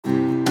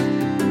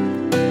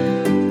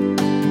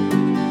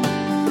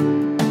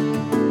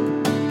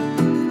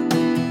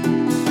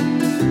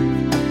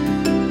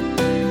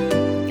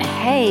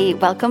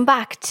Welcome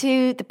back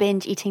to the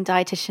Binge Eating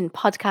Dietitian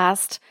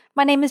podcast.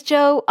 My name is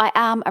Jo. I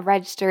am a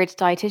registered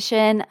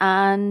dietitian,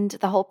 and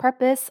the whole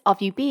purpose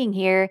of you being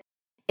here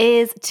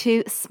is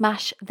to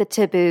smash the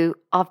taboo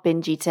of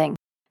binge eating.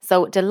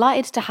 So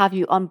delighted to have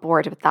you on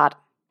board with that.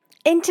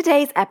 In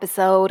today's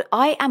episode,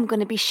 I am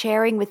going to be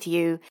sharing with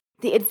you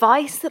the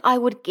advice that I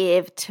would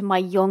give to my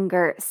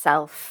younger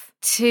self,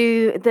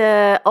 to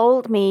the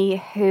old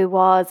me who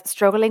was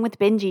struggling with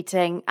binge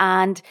eating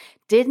and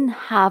didn't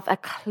have a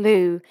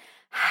clue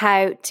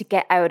how to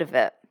get out of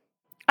it.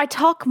 I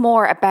talk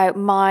more about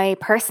my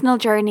personal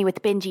journey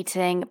with binge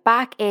eating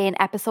back in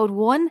episode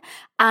 1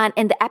 and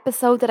in the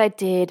episode that I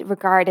did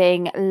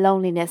regarding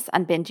loneliness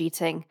and binge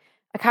eating.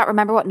 I can't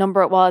remember what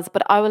number it was,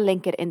 but I will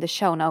link it in the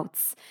show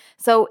notes.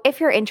 So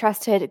if you're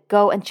interested,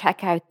 go and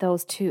check out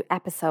those 2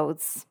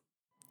 episodes.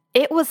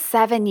 It was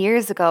 7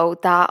 years ago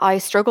that I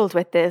struggled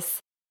with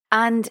this,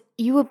 and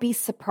you would be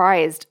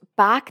surprised.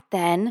 Back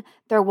then,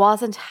 there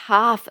wasn't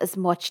half as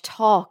much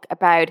talk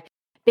about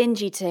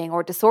binge eating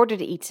or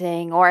disordered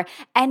eating or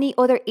any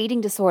other eating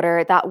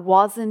disorder that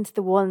wasn't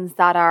the ones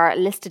that are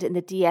listed in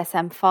the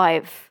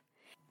DSM-5.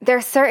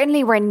 There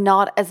certainly were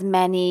not as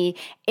many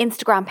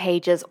Instagram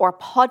pages or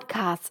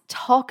podcasts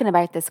talking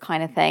about this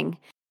kind of thing.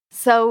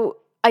 So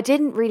I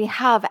didn't really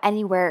have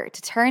anywhere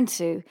to turn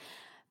to.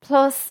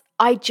 Plus,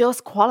 I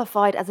just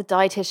qualified as a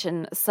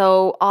dietitian,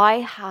 so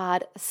I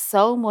had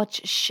so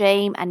much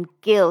shame and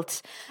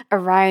guilt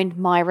around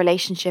my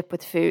relationship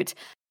with food.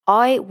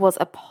 I was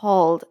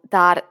appalled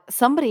that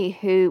somebody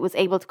who was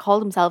able to call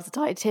themselves a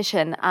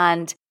dietitian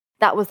and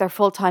that was their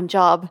full-time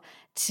job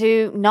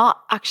to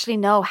not actually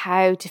know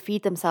how to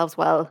feed themselves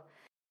well.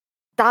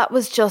 That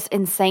was just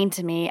insane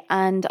to me,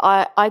 and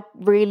I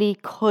really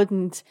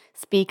couldn't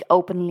speak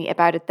openly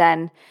about it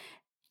then.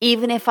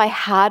 Even if I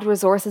had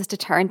resources to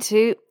turn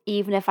to,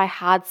 even if I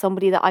had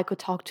somebody that I could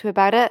talk to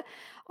about it,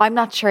 I'm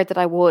not sure that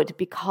I would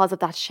because of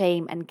that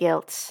shame and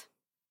guilt.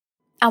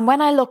 And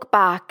when I look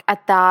back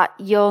at that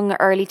young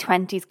early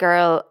 20s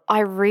girl,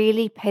 I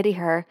really pity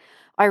her.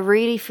 I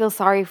really feel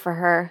sorry for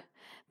her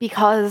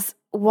because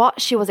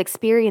what she was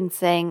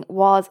experiencing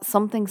was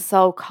something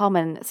so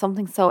common,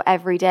 something so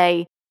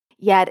everyday,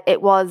 yet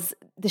it was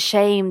the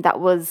shame that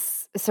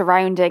was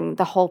surrounding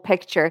the whole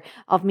picture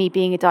of me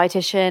being a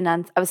dietitian,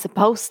 and I was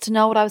supposed to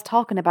know what I was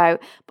talking about,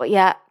 but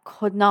yet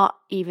could not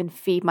even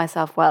feed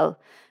myself well.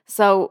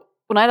 So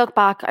when I look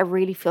back, I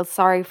really feel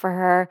sorry for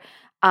her.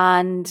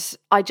 And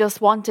I just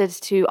wanted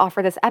to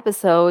offer this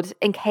episode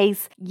in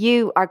case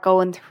you are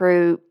going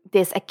through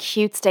this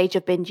acute stage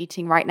of binge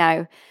eating right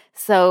now.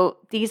 So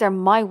these are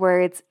my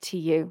words to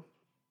you.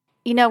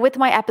 You know, with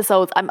my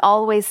episodes, I'm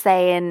always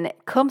saying,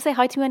 come say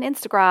hi to me on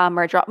Instagram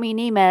or drop me an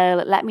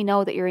email. Let me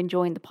know that you're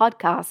enjoying the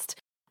podcast.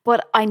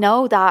 But I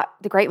know that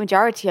the great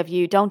majority of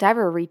you don't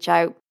ever reach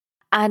out.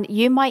 And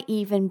you might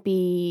even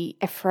be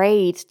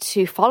afraid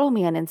to follow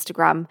me on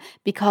Instagram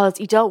because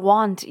you don't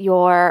want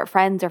your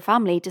friends or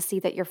family to see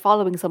that you're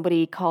following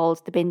somebody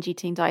called the Binge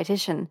Eating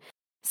Dietitian.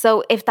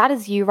 So if that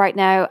is you right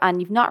now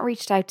and you've not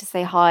reached out to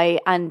say hi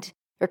and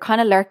you're kind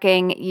of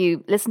lurking,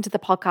 you listen to the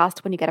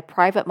podcast when you get a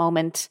private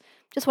moment,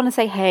 just want to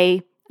say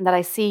hey and that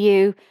I see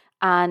you.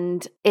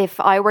 And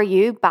if I were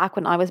you back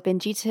when I was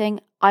binge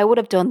eating, I would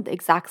have done the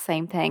exact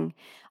same thing.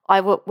 I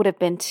would have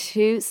been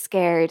too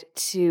scared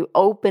to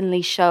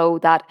openly show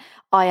that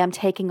I am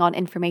taking on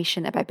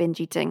information about binge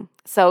eating.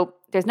 So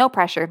there's no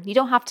pressure. You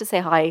don't have to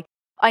say hi.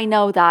 I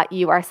know that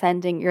you are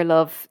sending your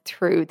love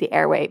through the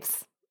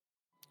airwaves.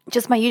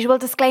 Just my usual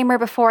disclaimer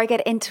before I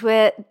get into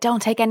it.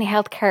 Don't take any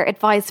healthcare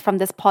advice from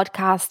this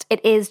podcast.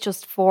 It is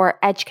just for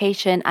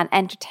education and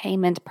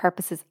entertainment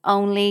purposes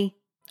only.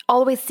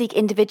 Always seek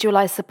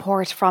individualized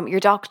support from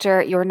your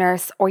doctor, your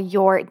nurse, or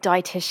your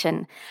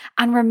dietitian.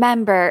 And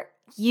remember,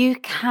 you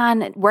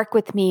can work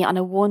with me on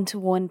a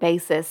one-to-one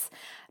basis.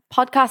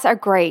 Podcasts are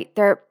great.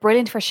 They're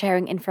brilliant for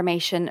sharing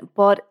information,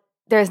 but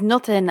there's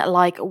nothing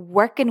like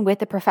working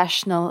with a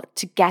professional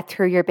to get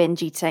through your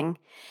binge eating.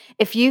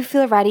 If you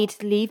feel ready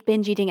to leave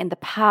binge eating in the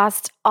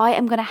past, I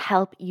am going to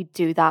help you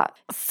do that.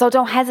 So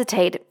don't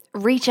hesitate.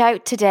 Reach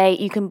out today.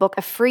 You can book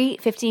a free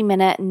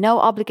 15-minute, no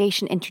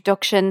obligation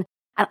introduction,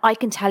 and I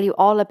can tell you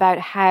all about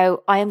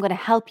how I am going to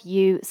help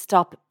you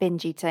stop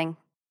binge eating.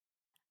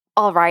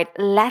 All right,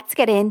 let's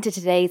get into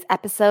today's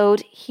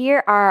episode.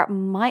 Here are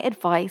my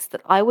advice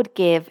that I would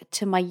give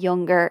to my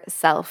younger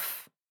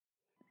self.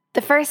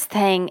 The first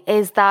thing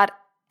is that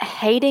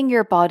hating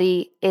your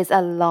body is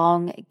a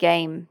long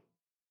game.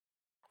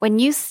 When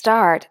you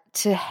start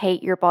to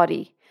hate your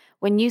body,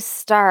 when you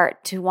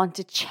start to want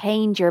to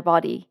change your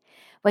body,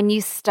 when you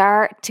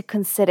start to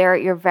consider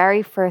your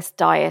very first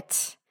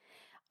diet,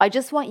 I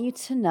just want you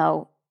to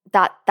know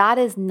that that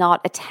is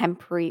not a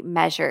temporary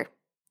measure.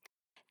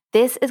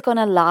 This is going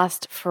to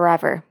last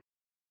forever.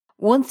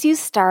 Once you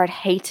start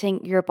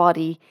hating your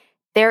body,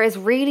 there is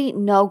really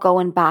no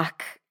going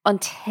back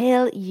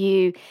until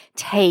you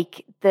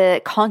take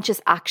the conscious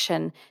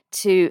action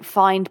to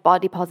find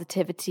body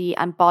positivity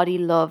and body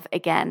love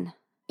again.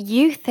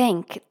 You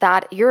think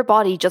that your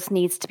body just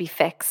needs to be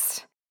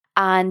fixed.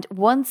 And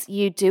once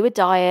you do a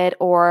diet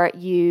or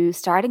you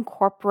start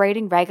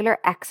incorporating regular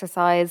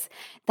exercise,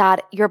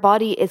 that your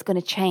body is going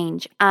to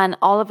change. And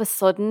all of a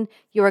sudden,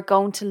 you are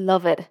going to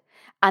love it.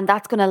 And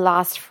that's going to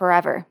last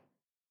forever.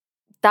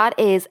 That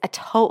is a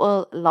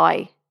total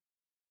lie.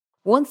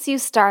 Once you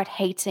start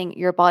hating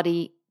your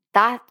body,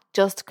 that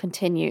just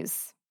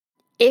continues.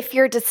 If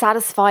you're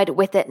dissatisfied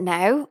with it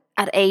now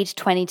at age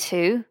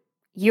 22,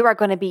 you are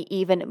going to be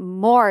even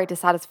more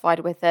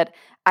dissatisfied with it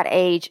at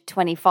age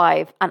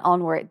 25 and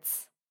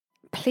onwards.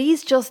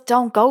 Please just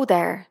don't go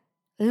there.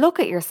 Look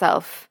at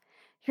yourself.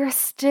 You're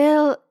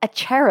still a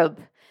cherub.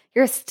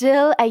 You're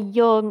still a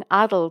young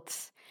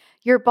adult.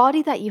 Your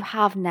body that you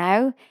have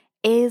now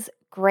is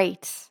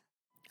great.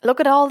 Look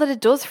at all that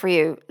it does for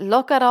you.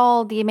 Look at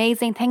all the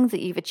amazing things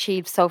that you've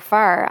achieved so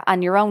far,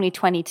 and you're only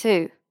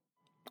 22.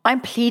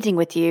 I'm pleading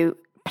with you.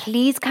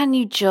 Please, can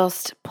you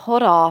just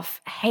put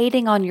off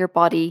hating on your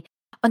body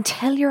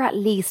until you're at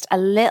least a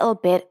little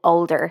bit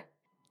older?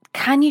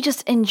 Can you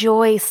just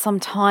enjoy some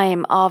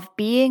time of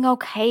being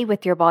okay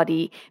with your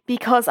body?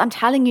 Because I'm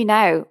telling you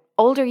now,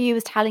 older you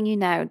is telling you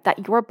now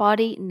that your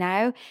body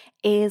now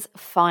is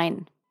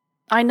fine.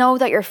 I know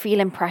that you're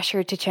feeling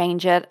pressured to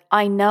change it.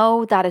 I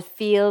know that it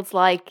feels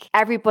like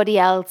everybody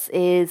else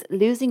is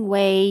losing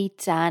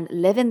weight and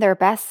living their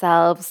best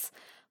selves.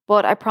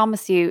 But I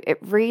promise you, it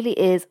really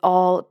is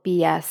all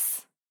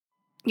BS.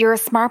 You're a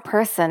smart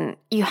person.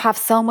 You have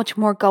so much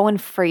more going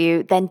for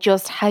you than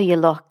just how you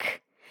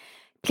look.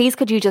 Please,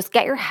 could you just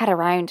get your head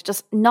around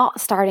just not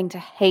starting to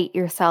hate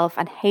yourself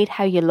and hate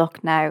how you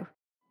look now?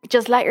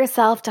 Just let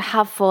yourself to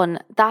have fun.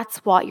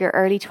 That's what your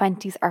early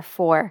 20s are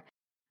for.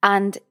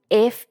 And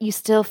if you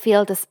still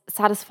feel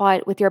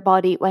dissatisfied with your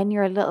body when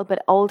you're a little bit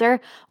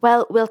older,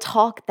 well, we'll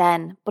talk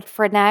then. But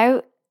for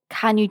now,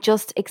 can you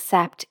just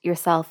accept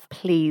yourself,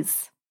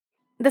 please?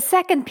 The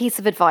second piece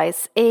of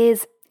advice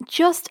is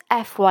just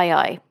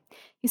FYI.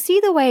 You see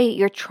the way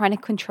you're trying to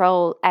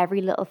control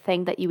every little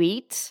thing that you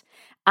eat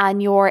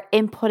and you're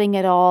inputting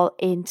it all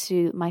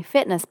into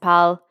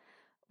MyFitnessPal?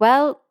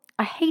 Well,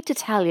 I hate to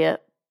tell you,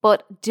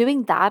 but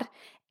doing that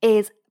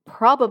is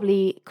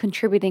probably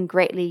contributing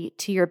greatly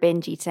to your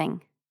binge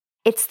eating.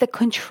 It's the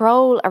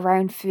control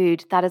around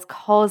food that is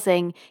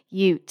causing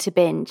you to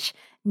binge,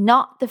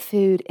 not the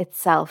food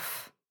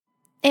itself.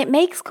 It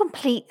makes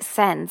complete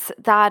sense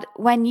that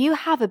when you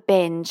have a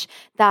binge,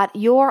 that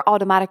your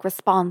automatic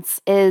response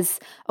is,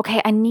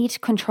 okay, I need to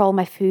control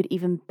my food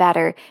even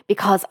better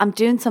because I'm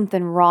doing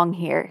something wrong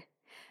here.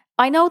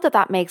 I know that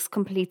that makes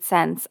complete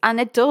sense, and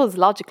it does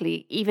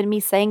logically. Even me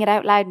saying it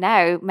out loud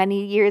now,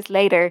 many years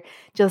later,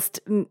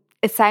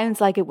 it sounds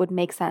like it would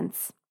make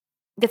sense.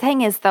 The thing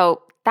is,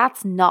 though,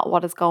 that's not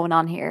what is going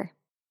on here.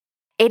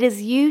 It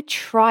is you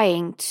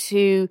trying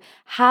to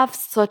have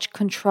such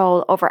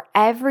control over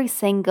every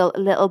single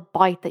little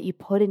bite that you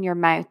put in your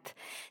mouth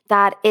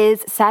that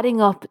is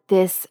setting up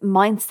this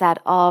mindset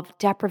of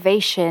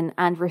deprivation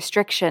and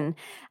restriction.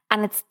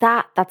 And it's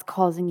that that's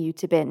causing you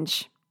to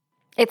binge.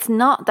 It's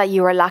not that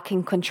you are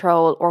lacking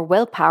control or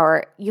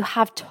willpower. You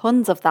have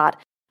tons of that,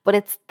 but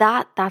it's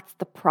that's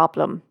the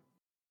problem.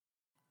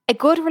 A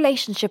good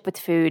relationship with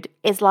food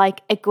is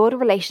like a good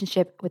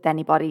relationship with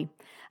anybody.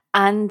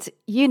 And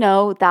you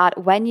know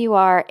that when you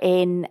are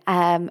in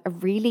a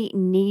really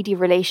needy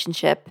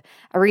relationship,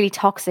 a really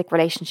toxic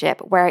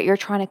relationship where you're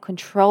trying to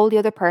control the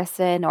other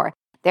person or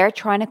they're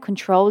trying to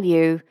control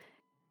you,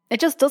 it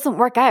just doesn't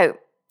work out.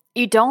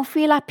 You don't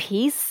feel at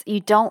peace,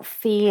 you don't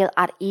feel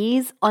at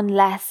ease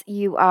unless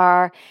you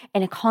are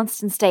in a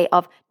constant state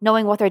of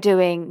knowing what they're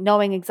doing,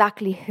 knowing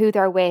exactly who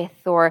they're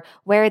with or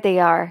where they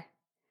are.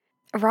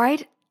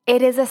 Right?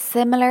 It is a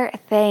similar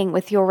thing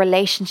with your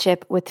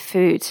relationship with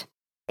food.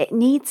 It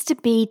needs to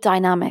be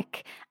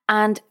dynamic.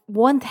 And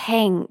one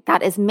thing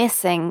that is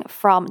missing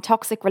from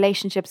toxic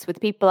relationships with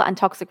people and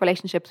toxic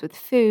relationships with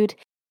food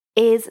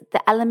is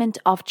the element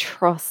of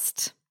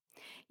trust.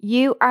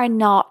 You are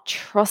not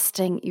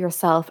trusting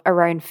yourself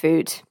around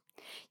food.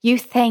 You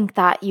think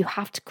that you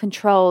have to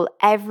control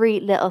every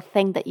little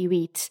thing that you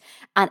eat.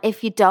 And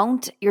if you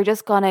don't, you're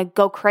just going to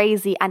go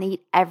crazy and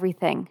eat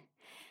everything.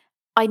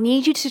 I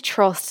need you to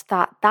trust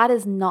that that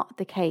is not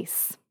the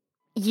case.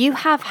 You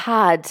have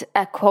had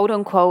a quote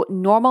unquote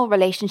normal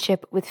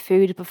relationship with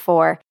food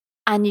before,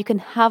 and you can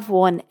have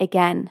one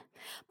again.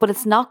 But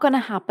it's not going to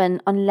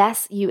happen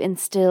unless you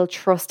instill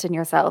trust in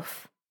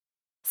yourself.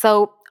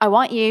 So I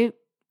want you,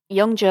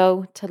 young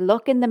Joe, to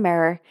look in the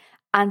mirror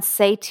and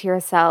say to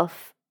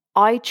yourself,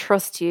 I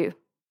trust you.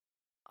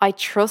 I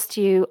trust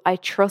you. I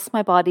trust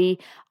my body.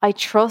 I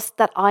trust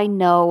that I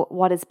know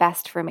what is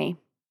best for me.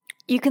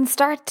 You can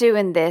start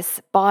doing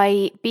this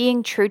by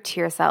being true to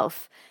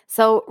yourself.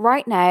 So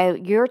right now,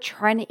 you're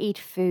trying to eat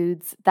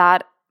foods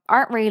that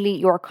aren't really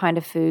your kind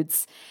of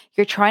foods.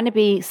 You're trying to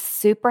be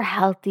super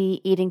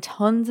healthy, eating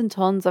tons and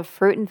tons of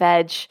fruit and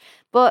veg.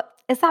 But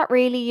is that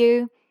really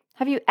you?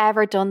 Have you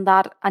ever done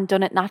that and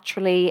done it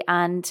naturally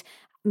and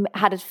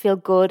had it feel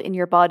good in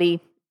your body?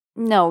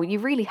 No, you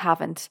really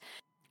haven't.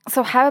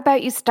 So how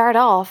about you start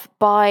off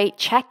by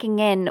checking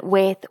in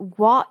with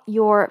what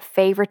your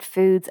favorite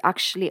foods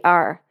actually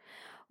are?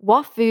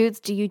 What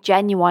foods do you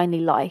genuinely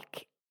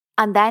like?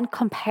 And then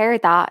compare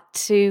that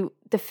to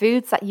the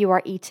foods that you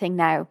are eating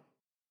now.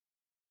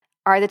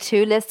 Are the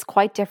two lists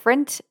quite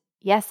different?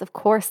 Yes, of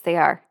course they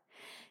are.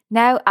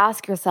 Now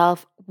ask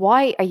yourself,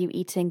 why are you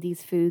eating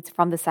these foods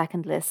from the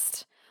second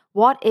list?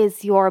 What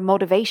is your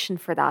motivation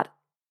for that?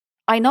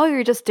 I know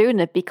you're just doing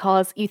it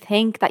because you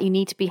think that you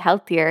need to be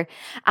healthier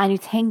and you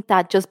think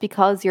that just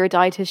because you're a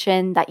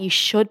dietitian that you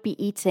should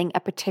be eating a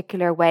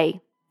particular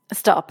way.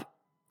 Stop.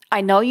 I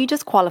know you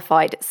just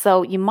qualified,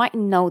 so you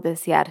mightn't know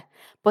this yet,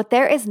 but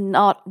there is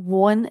not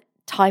one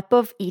type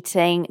of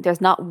eating, there's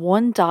not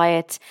one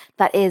diet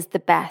that is the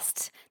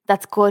best,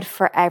 that's good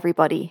for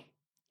everybody.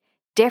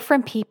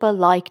 Different people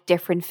like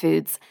different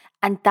foods,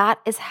 and that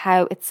is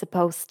how it's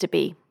supposed to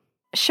be.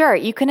 Sure,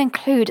 you can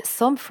include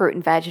some fruit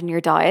and veg in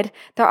your diet.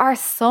 There are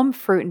some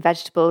fruit and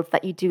vegetables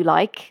that you do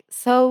like,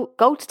 so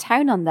go to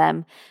town on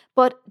them.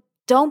 But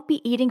don't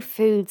be eating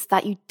foods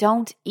that you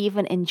don't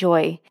even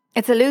enjoy.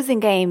 It's a losing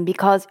game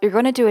because you're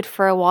going to do it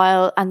for a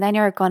while and then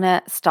you're going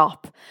to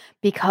stop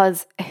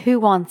because who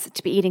wants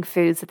to be eating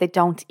foods that they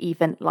don't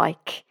even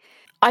like?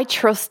 I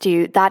trust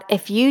you that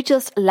if you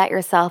just let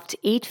yourself to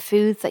eat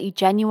foods that you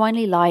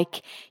genuinely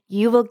like,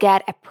 you will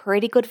get a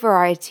pretty good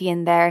variety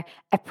in there,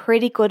 a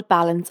pretty good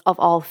balance of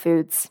all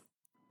foods.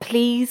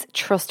 Please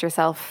trust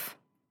yourself.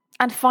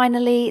 And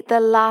finally, the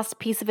last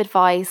piece of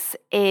advice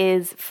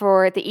is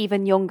for the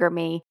even younger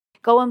me,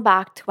 going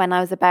back to when I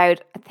was about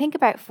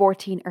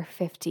 14 or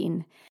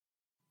 15.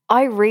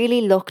 I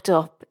really looked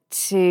up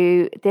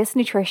to this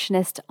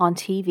nutritionist on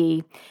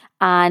TV.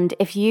 And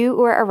if you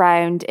were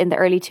around in the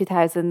early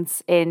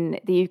 2000s in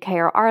the UK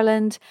or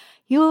Ireland,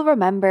 you will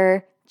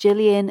remember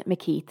Gillian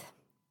McKeith.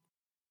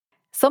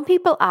 Some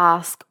people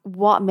ask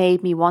what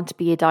made me want to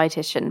be a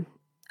dietitian.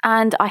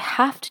 And I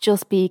have to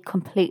just be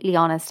completely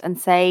honest and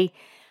say,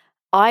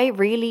 I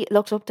really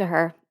looked up to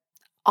her.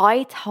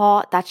 I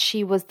thought that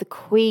she was the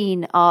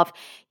queen of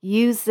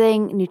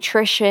using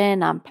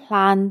nutrition and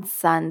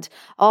plants and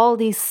all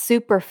these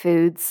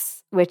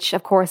superfoods, which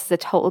of course is a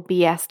total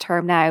BS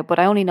term now, but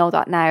I only know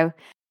that now.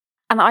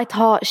 And I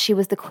thought she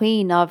was the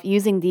queen of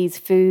using these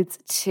foods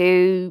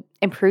to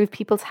improve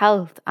people's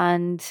health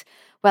and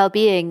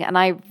well-being. And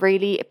I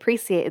really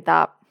appreciated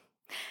that.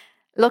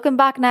 Looking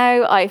back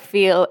now, I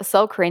feel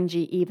so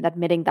cringy even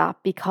admitting that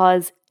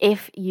because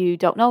if you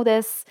don't know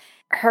this,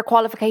 her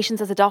qualifications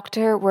as a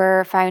doctor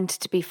were found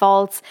to be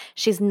false.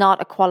 She's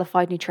not a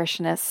qualified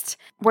nutritionist.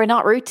 We're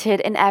not rooted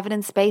in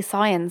evidence-based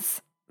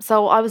science.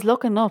 So I was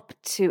looking up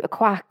to a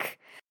quack.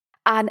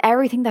 And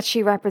everything that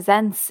she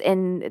represents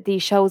in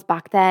these shows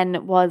back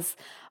then was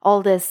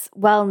all this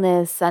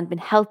wellness and being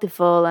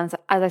healthful and,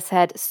 as I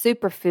said,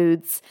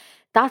 superfoods.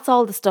 That's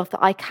all the stuff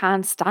that I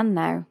can't stand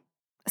now.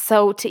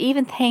 So to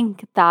even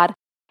think that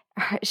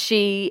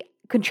she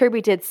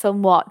contributed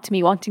somewhat to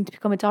me wanting to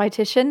become a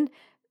dietitian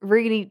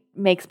really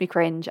makes me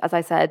cringe, as I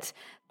said.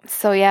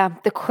 So yeah,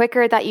 the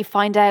quicker that you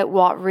find out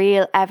what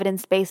real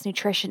evidence-based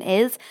nutrition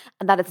is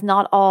and that it's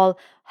not all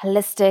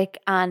holistic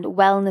and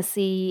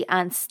wellnessy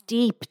and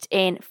steeped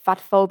in fat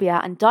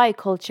phobia and diet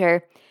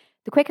culture,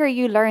 the quicker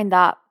you learn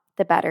that,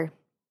 the better.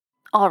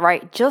 All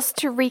right, just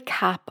to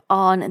recap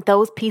on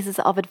those pieces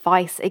of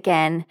advice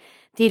again,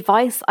 the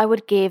advice I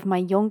would give my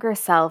younger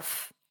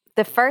self,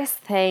 the first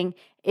thing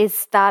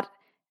is that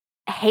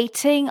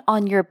hating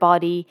on your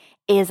body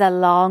is a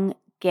long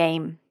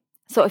game.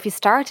 So if you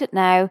start it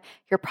now,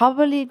 you're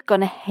probably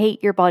going to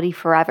hate your body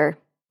forever.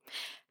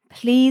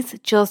 Please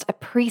just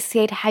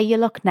appreciate how you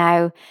look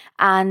now.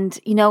 And,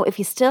 if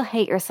you still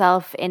hate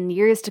yourself in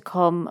years to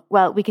come,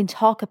 well, we can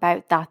talk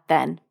about that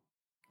then.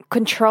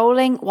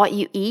 Controlling what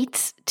you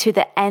eat to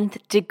the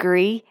nth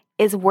degree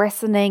is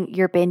worsening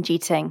your binge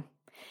eating.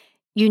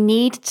 You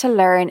need to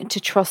learn to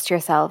trust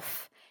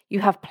yourself. You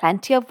have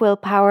plenty of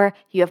willpower.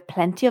 You have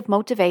plenty of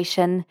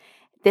motivation.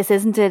 This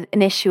isn't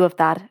an issue of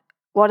that.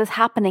 What is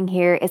happening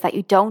here is that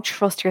you don't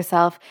trust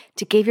yourself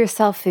to give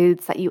yourself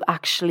foods that you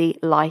actually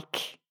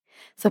like.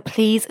 So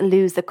please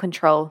lose the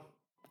control.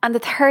 And the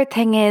third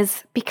thing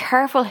is be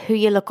careful who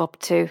you look up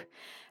to.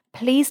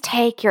 Please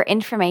take your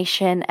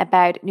information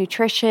about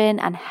nutrition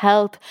and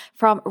health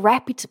from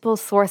reputable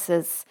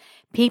sources,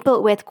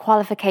 people with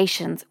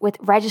qualifications, with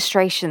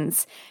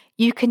registrations.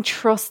 You can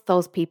trust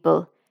those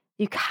people.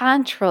 You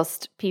can't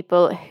trust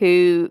people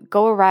who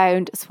go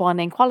around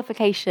swanning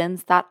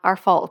qualifications that are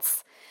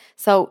false.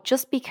 So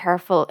just be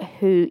careful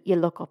who you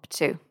look up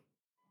to.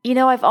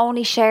 I've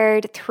only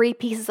shared 3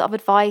 pieces of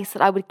advice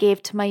that I would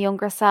give to my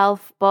younger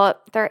self,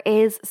 but there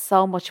is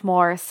so much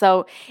more.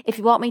 So if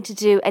you want me to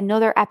do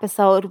another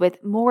episode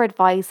with more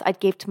advice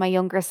I'd give to my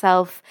younger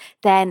self,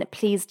 then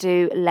please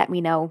do let me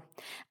know.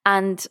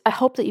 And I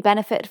hope that you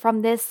benefited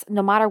from this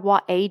no matter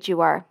what age you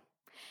are.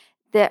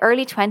 The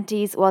early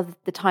 20s was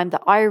the time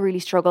that I really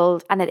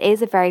struggled, and it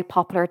is a very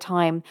popular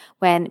time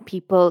when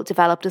people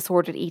develop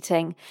disordered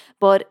eating.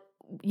 But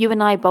you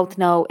and I both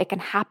know it can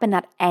happen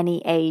at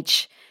any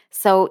age.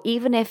 So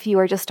even if you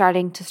are just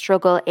starting to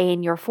struggle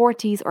in your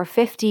 40s or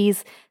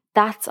 50s,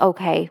 that's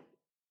okay.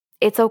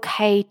 It's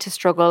okay to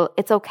struggle.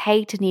 It's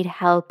okay to need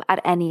help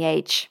at any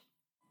age.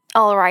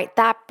 All right,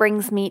 that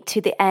brings me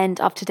to the end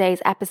of today's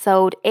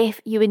episode.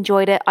 If you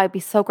enjoyed it, I'd be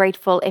so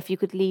grateful if you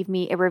could leave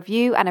me a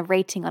review and a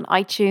rating on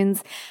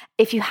iTunes.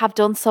 If you have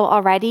done so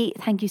already,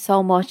 thank you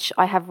so much.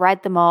 I have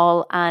read them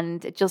all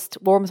and it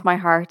just warms my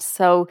heart.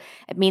 So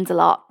it means a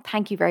lot.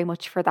 Thank you very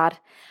much for that.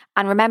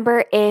 And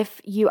remember,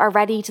 if you are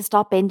ready to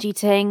stop binge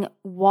eating,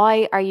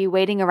 why are you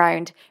waiting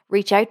around?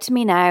 Reach out to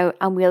me now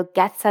and we'll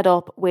get set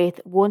up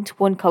with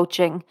one-to-one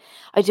coaching.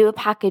 I do a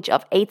package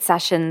of 8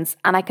 sessions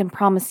and I can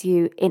promise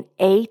you in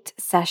 8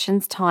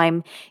 sessions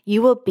time,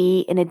 you will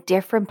be in a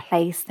different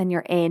place than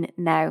you're in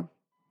now.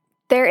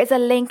 There is a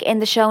link in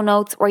the show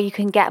notes where you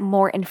can get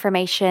more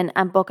information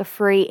and book a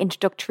free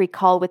introductory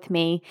call with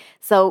me.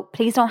 So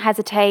please don't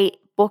hesitate,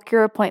 book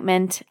your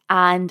appointment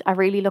and I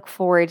really look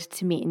forward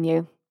to meeting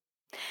you.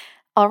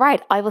 All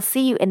right, I will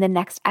see you in the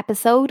next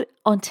episode.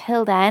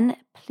 Until then,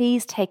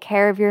 please take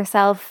care of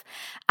yourself.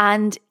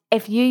 And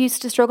if you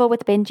used to struggle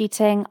with binge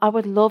eating, I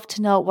would love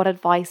to know what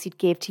advice you'd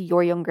give to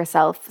your younger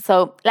self.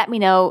 So let me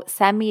know,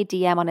 send me a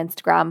DM on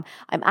Instagram.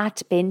 I'm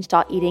at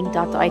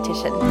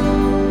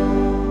binge.eating.dietitian.